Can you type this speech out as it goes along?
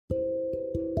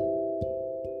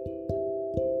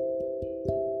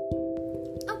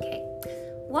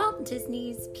Walt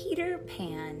Disney's Peter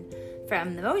Pan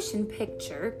from the motion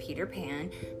picture Peter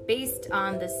Pan, based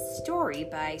on the story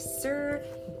by Sir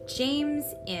James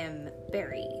M.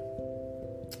 Barrie,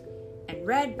 and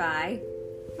read by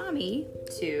Mommy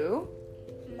to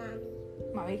Mommy.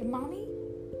 Mommy to Mommy?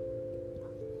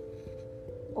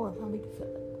 Or Mommy to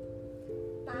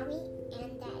Philip? Mommy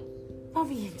and Daddy.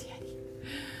 Mommy and Daddy.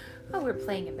 Oh, we're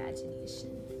playing imagination.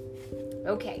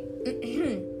 Okay.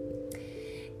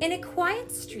 In a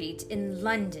quiet street in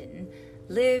London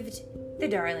lived the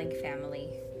Darling family.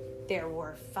 There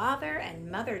were Father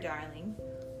and Mother Darling,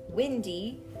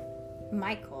 Wendy,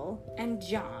 Michael, and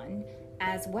John,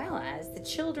 as well as the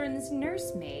children's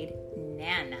nursemaid,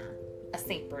 Nana, a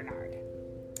St. Bernard.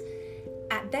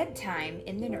 At bedtime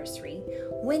in the nursery,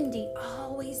 Wendy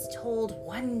always told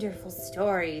wonderful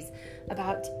stories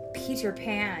about Peter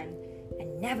Pan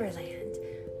and Neverland,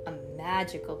 a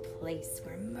magical place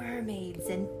where mermaids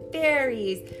and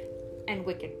fairies and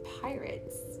wicked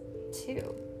pirates,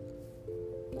 too.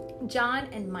 John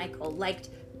and Michael liked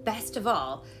best of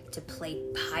all to play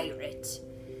pirate.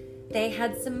 They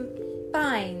had some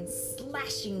fine,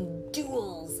 slashing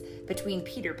duels between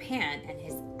Peter Pan and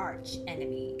his arch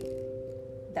enemy,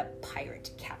 the pirate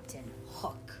Captain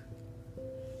Hook.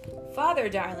 Father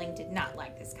Darling did not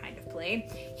like this kind of play.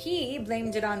 He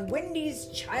blamed it on Wendy's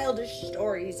childish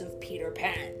stories of Peter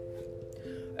Pan.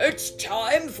 "It's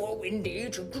time for Wendy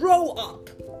to grow up,"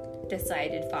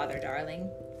 decided Father Darling.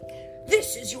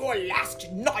 "This is your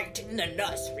last night in the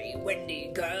nursery,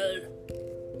 Wendy girl."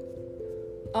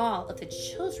 All of the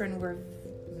children were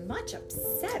much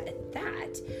upset at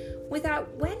that.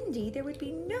 Without Wendy, there would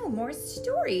be no more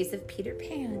stories of Peter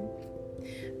Pan.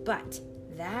 But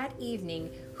that evening,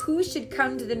 who should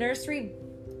come to the nursery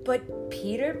but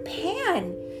Peter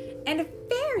Pan and a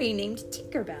fairy named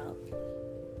Tinkerbell.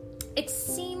 It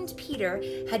seemed Peter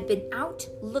had been out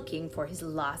looking for his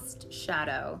lost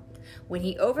shadow. When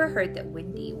he overheard that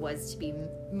Wendy was to be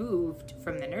moved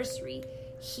from the nursery,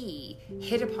 he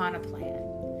hit upon a plan.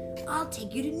 "I'll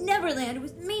take you to Neverland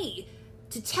with me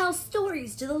to tell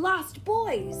stories to the lost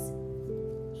boys,"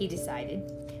 he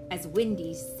decided, as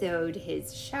Wendy sewed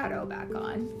his shadow back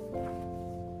on.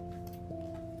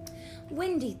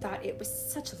 Wendy thought it was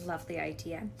such a lovely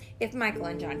idea if Michael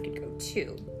and John could go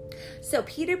too. So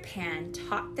Peter Pan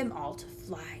taught them all to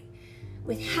fly,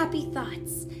 with happy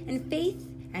thoughts and faith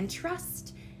and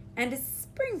trust and a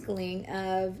sprinkling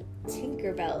of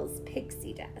Tinkerbell's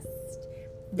pixie dust.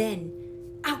 Then,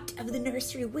 out of the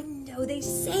nursery window they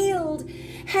sailed,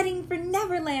 heading for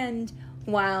Neverland,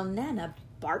 while Nana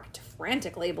barked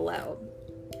frantically below.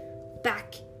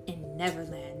 Back in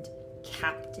Neverland,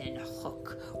 Captain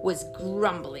Hook was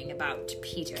grumbling about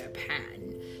Peter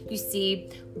Pan. You see,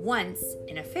 once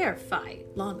in a fair fight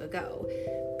long ago,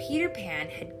 Peter Pan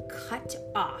had cut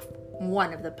off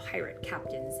one of the pirate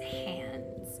captain's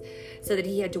hands so that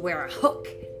he had to wear a hook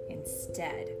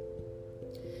instead.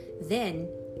 Then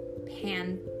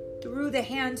Pan threw the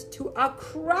hand to a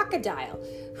crocodile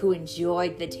who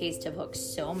enjoyed the taste of Hook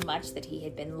so much that he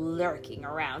had been lurking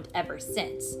around ever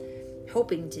since,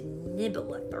 hoping to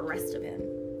nibble at the rest of him.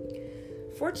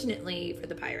 Fortunately for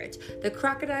the pirate, the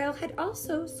crocodile had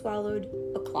also swallowed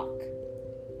a clock.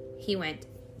 He went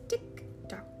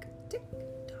tick-tock,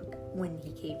 tick-tock when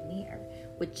he came near,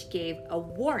 which gave a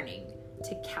warning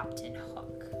to Captain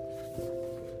Hook.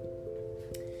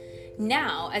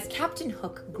 Now, as Captain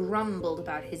Hook grumbled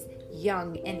about his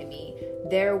young enemy,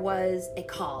 there was a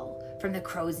call from the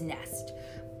crow's nest.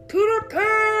 "Peter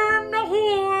Pan,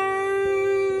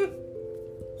 ahoy!"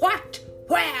 "What?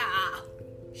 Where?"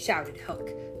 shouted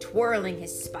Hook, twirling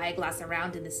his spyglass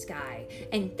around in the sky.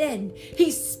 And then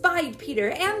he spied Peter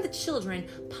and the children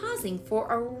pausing for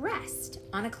a rest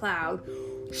on a cloud.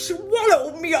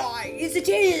 "Swallow me eyes, it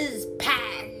is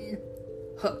Pan!"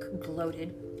 Hook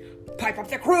gloated. "Pipe up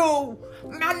the crew!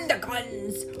 Man the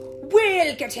guns!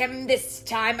 We'll get him this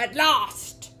time at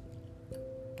last!"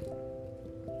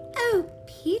 "Oh,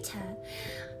 Peter,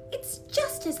 it's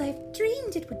just as I've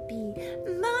dreamed it would be,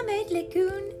 Mermaid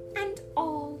Lagoon and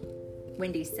all,"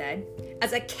 Wendy said,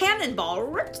 as a cannonball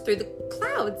ripped through the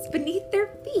clouds beneath their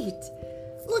feet.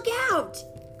 "Look out!"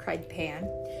 cried Pan.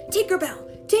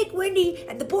 "Tinkerbell, take Wendy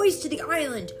and the boys to the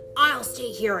island. I'll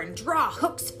stay here and draw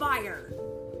Hook's fire."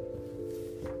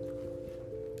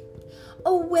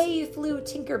 Away flew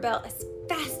Tinkerbell as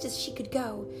fast as she could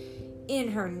go. In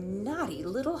her naughty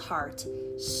little heart,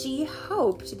 she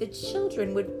hoped the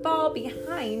children would fall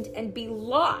behind and be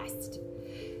lost.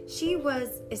 She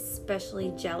was especially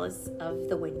jealous of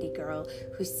the Wendy girl,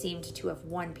 who seemed to have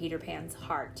won Peter Pan's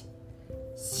heart.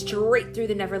 Straight through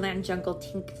the Neverland jungle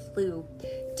Tink flew,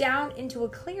 down into a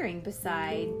clearing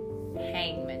beside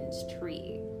Hangman's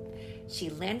tree. She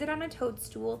landed on a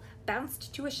toadstool,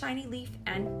 bounced to a shiny leaf,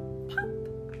 and pop!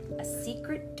 A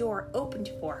secret door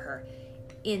opened for her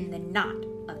in the knot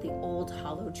of the old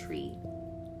hollow tree.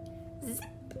 Zip!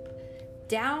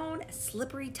 Down a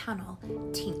slippery tunnel,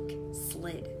 Tink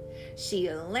slid.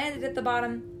 She landed at the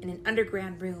bottom in an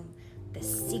underground room, the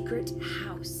secret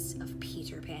house of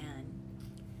Peter Pan.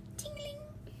 Tingling,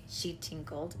 she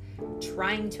tinkled,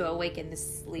 trying to awaken the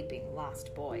sleeping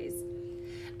lost boys.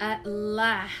 At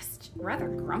last, rather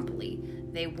grumpily,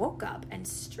 they woke up and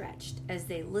stretched as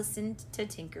they listened to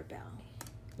Tinkerbell.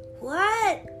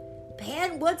 What?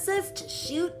 Pan wants us to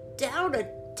shoot down a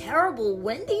terrible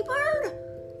Wendy bird?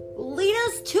 Lead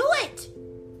us to it!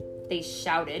 They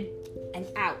shouted, and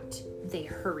out they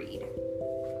hurried.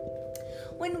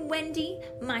 When Wendy,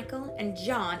 Michael, and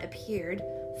John appeared,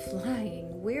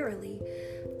 flying wearily,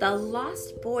 the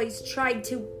lost boys tried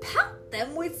to pelt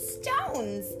them with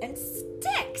stones and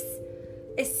sticks,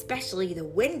 especially the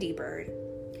Wendy bird.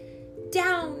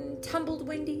 Down tumbled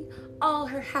Wendy, all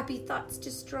her happy thoughts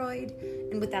destroyed,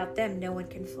 and without them no one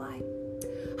can fly.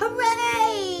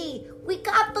 Hooray! We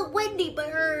got the Wendy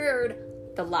bird!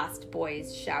 The lost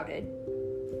boys shouted.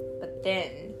 But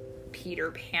then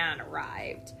Peter Pan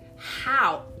arrived.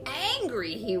 How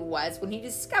angry he was when he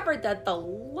discovered that the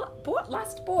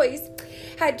lost boys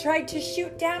had tried to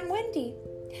shoot down Wendy,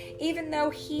 even though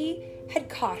he had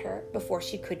caught her before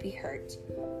she could be hurt.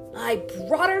 I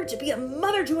brought her to be a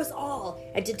mother to us all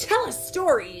and to tell us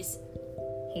stories,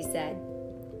 he said.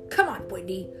 Come on,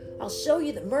 Wendy, I'll show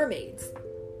you the mermaids.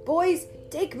 Boys,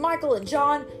 take Michael and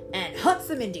John and hunt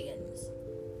some Indians.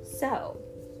 So,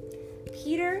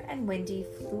 Peter and Wendy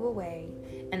flew away,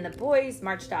 and the boys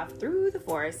marched off through the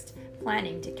forest,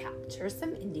 planning to capture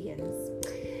some Indians.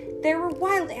 There were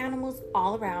wild animals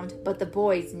all around, but the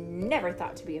boys never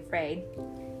thought to be afraid,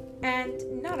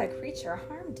 and not a creature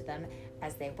harmed them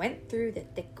as they went through the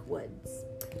thick woods.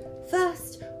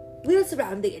 First, we'll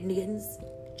surround the Indians,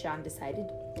 John decided.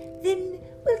 Then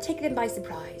we'll take them by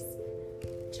surprise.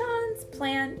 John's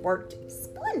plan worked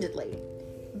splendidly,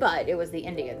 but it was the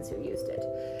Indians who used it.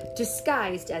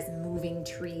 Disguised as moving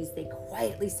trees, they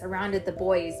quietly surrounded the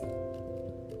boys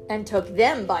and took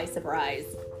them by surprise.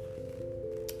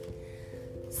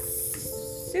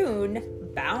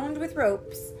 Soon, bound with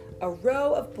ropes, a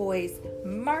row of boys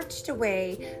marched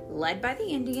away, led by the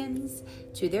Indians,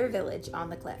 to their village on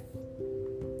the cliff.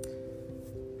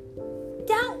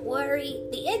 Don't worry,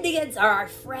 the Indians are our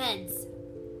friends,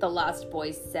 the lost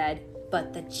boys said,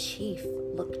 but the chief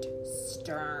looked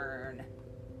stern.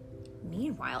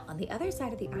 Meanwhile, on the other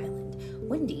side of the island,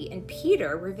 Wendy and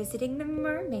Peter were visiting the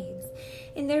mermaids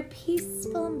in their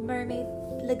peaceful mermaid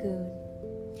lagoon.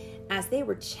 As they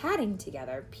were chatting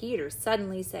together, Peter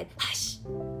suddenly said, "Hush!"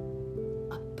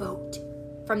 A boat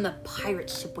from the pirate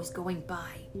ship was going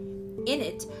by. In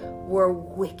it were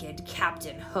wicked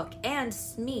Captain Hook and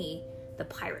Smee, the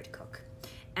pirate cook.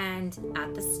 And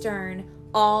at the stern,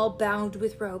 all bound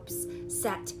with ropes,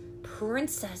 sat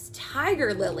Princess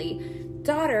Tiger Lily,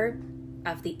 daughter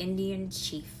of the Indian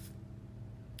chief.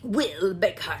 We'll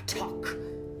make her talk,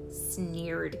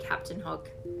 sneered Captain Hook.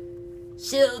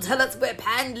 She'll tell us where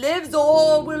Pan lives,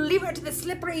 or we'll leave her to the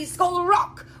slippery Skull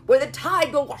Rock, where the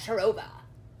tide will wash her over.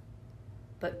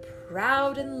 But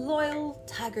proud and loyal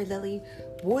Tiger Lily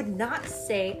would not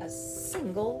say a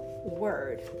single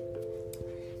word.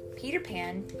 Peter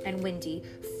Pan and Wendy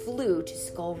flew to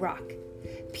Skull Rock.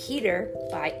 Peter,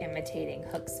 by imitating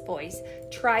Hook's voice,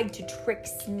 tried to trick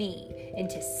Smee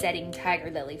into setting Tiger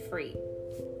Lily free.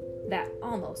 That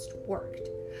almost worked,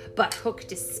 but Hook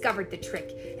discovered the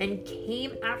trick and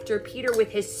came after Peter with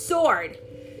his sword.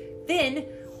 Then,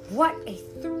 what a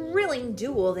thrilling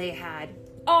duel they had,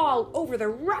 all over the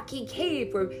rocky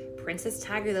cave where Princess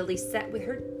Tiger Lily sat with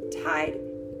her tied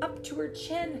up to her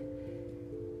chin.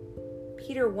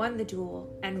 Peter won the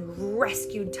duel and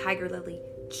rescued Tiger Lily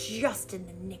just in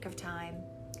the nick of time.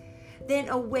 Then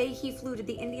away he flew to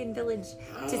the Indian village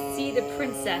to see the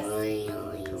princess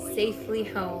safely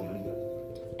home,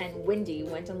 and Wendy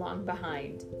went along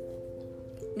behind.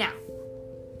 Now,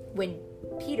 when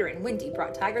Peter and Wendy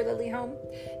brought Tiger Lily home,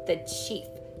 the chief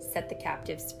set the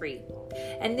captives free.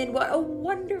 And then what a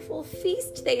wonderful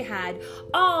feast they had.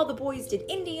 All the boys did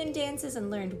Indian dances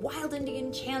and learned wild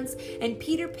Indian chants, and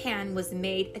Peter Pan was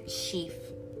made a chief.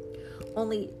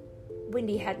 Only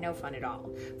Wendy had no fun at all,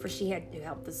 for she had to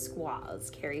help the squaws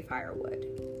carry firewood.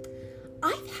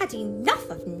 I've had enough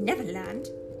of Neverland,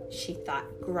 she thought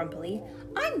grumpily.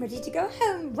 I'm ready to go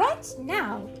home right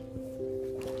now.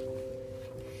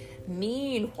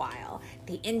 Meanwhile,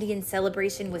 the Indian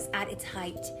celebration was at its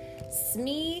height.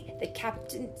 Smee, the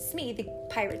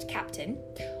pirate captain,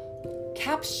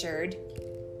 captured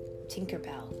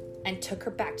Tinkerbell and took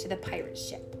her back to the pirate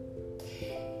ship.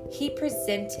 He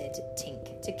presented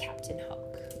Tink to Captain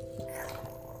Hook.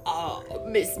 "Ah,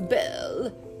 Miss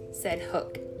Belle," said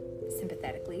Hook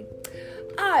sympathetically.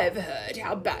 "I've heard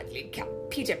how badly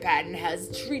Peter Pan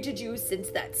has treated you since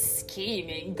that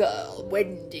scheming girl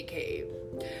Wendy came.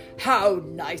 How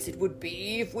nice it would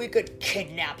be if we could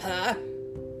kidnap her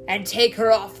and take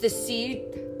her off the sea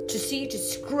to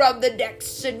scrub the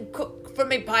decks and cook for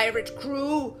my pirate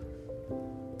crew."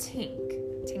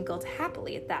 Tink tinkled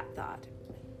happily at that thought.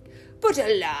 "But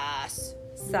alas,"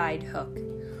 sighed Hook,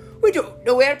 "we don't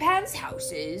know where Pan's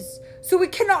house is, so we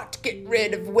cannot get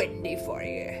rid of Wendy for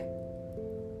you."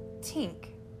 Tink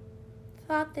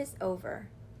thought this over.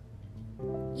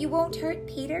 You won't hurt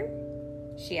Peter?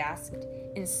 She asked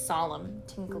in solemn,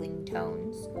 tinkling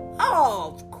tones.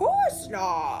 "Of course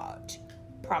not,"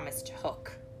 promised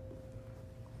Hook.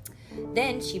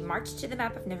 Then she marched to the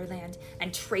map of Neverland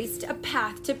and traced a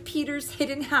path to Peter's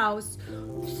hidden house.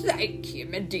 "Thank you,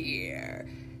 my dear,"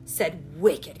 said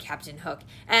wicked Captain Hook,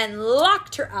 and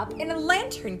locked her up in a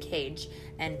lantern cage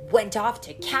and went off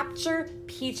to capture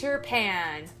Peter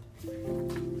Pan.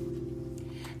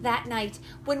 That night,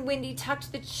 when Wendy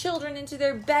tucked the children into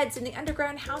their beds in the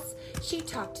underground house, she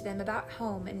talked to them about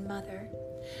home and mother.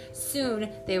 Soon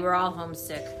they were all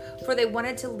homesick, for they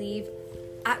wanted to leave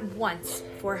at once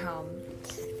for home.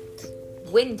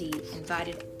 Wendy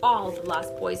invited all the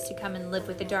lost boys to come and live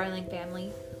with the Darling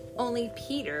family. Only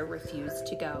Peter refused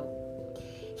to go.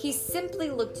 He simply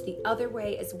looked the other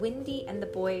way as Wendy and the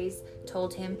boys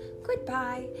told him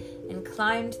goodbye and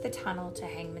climbed the tunnel to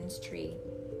Hangman's Tree.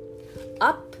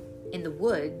 Up in the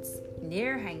woods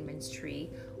near Hangman's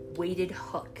Tree waited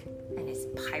Hook and his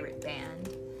pirate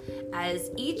band.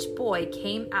 As each boy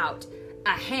came out,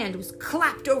 a hand was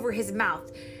clapped over his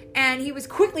mouth, and he was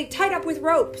quickly tied up with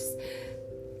ropes.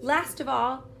 Last of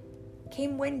all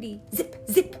came Wendy. Zip,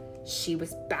 zip! She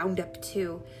was bound up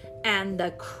too, and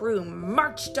the crew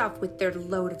marched off with their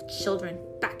load of children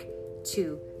back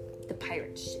to the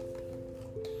pirate ship.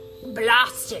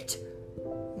 "Blast it!"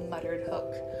 muttered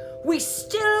Hook. "We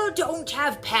still don't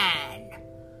have Pan."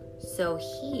 So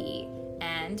he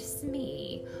and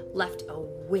Smee left a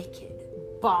wicked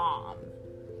bomb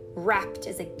wrapped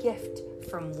as a gift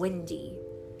from Wendy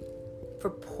for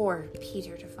poor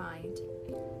Peter to find.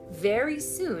 Very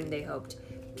soon, they hoped,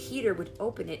 Peter would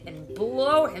open it and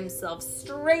blow himself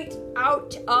straight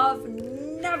out of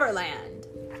Neverland.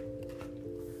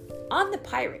 On the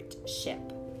pirate ship,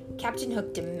 Captain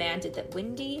Hook demanded that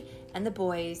Wendy and the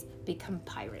boys become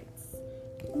pirates.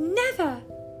 "Never!"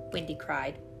 Wendy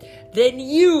cried. "Then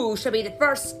you shall be the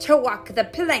first to walk the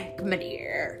plank, my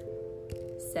dear,"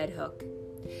 said Hook.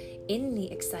 In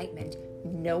the excitement,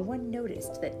 no one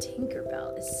noticed that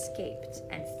Tinkerbell escaped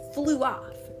and flew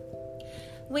off.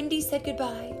 Wendy said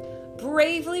goodbye,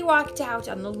 bravely walked out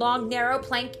on the long, narrow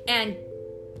plank, and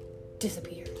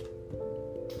disappeared.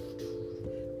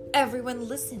 Everyone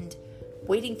listened,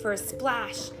 waiting for a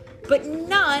splash, but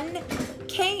none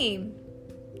came.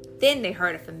 Then they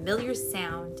heard a familiar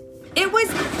sound. It was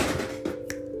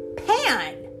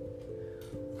Pan!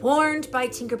 Warned by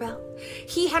Tinkerbell,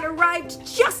 he had arrived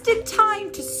just in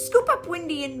time to scoop up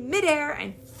Wendy in midair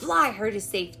and fly her to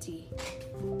safety.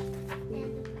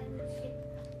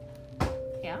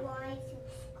 Yeah?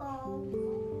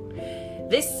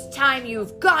 "This time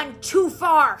you've gone too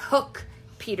far, Hook,"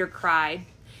 Peter cried.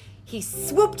 He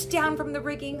swooped down from the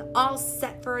rigging, all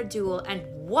set for a duel, and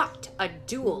what a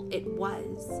duel it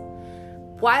was.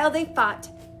 While they fought,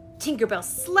 Tinkerbell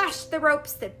slashed the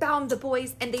ropes that bound the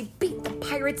boys, and they beat the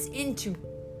pirates into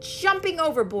jumping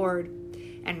overboard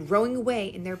and rowing away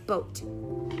in their boat.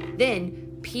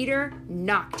 Then Peter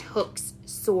knocked Hook's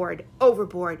sword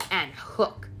overboard, and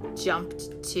Hook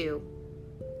jumped too.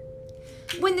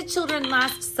 When the children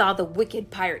last saw the wicked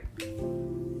pirate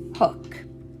Hook,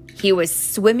 he was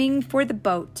swimming for the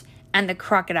boat and the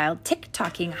crocodile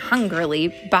tick-tocking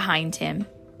hungrily behind him.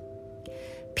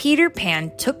 Peter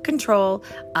Pan took control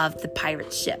of the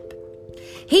pirate ship.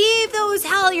 "Heave those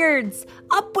halyards!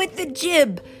 Up with the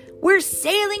jib! We're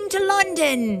sailing to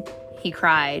London!" he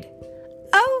cried.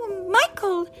 "Oh,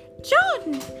 Michael,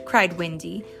 John!" cried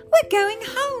Wendy. "We're going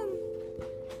home!"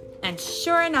 And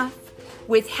sure enough,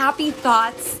 with happy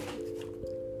thoughts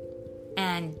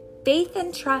and faith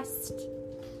and trust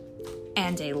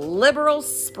and a liberal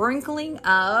sprinkling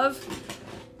of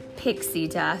pixie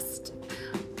dust,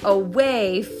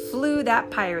 away flew that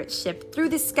pirate ship through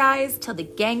the skies till the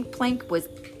gangplank was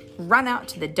run out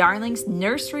to the darlings'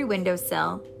 nursery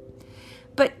windowsill.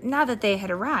 But now that they had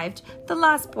arrived, the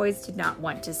Lost Boys did not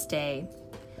want to stay.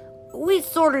 "We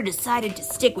sort of decided to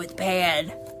stick with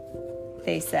Pan,"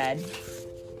 they said.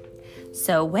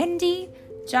 So Wendy,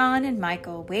 John, and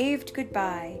Michael waved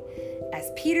goodbye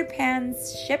as Peter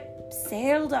Pan's ship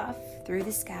sailed off through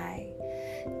the sky,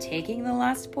 taking the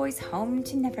Lost Boys home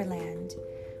to Neverland,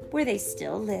 where they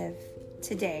still live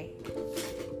today.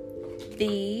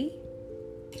 The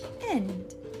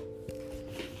end.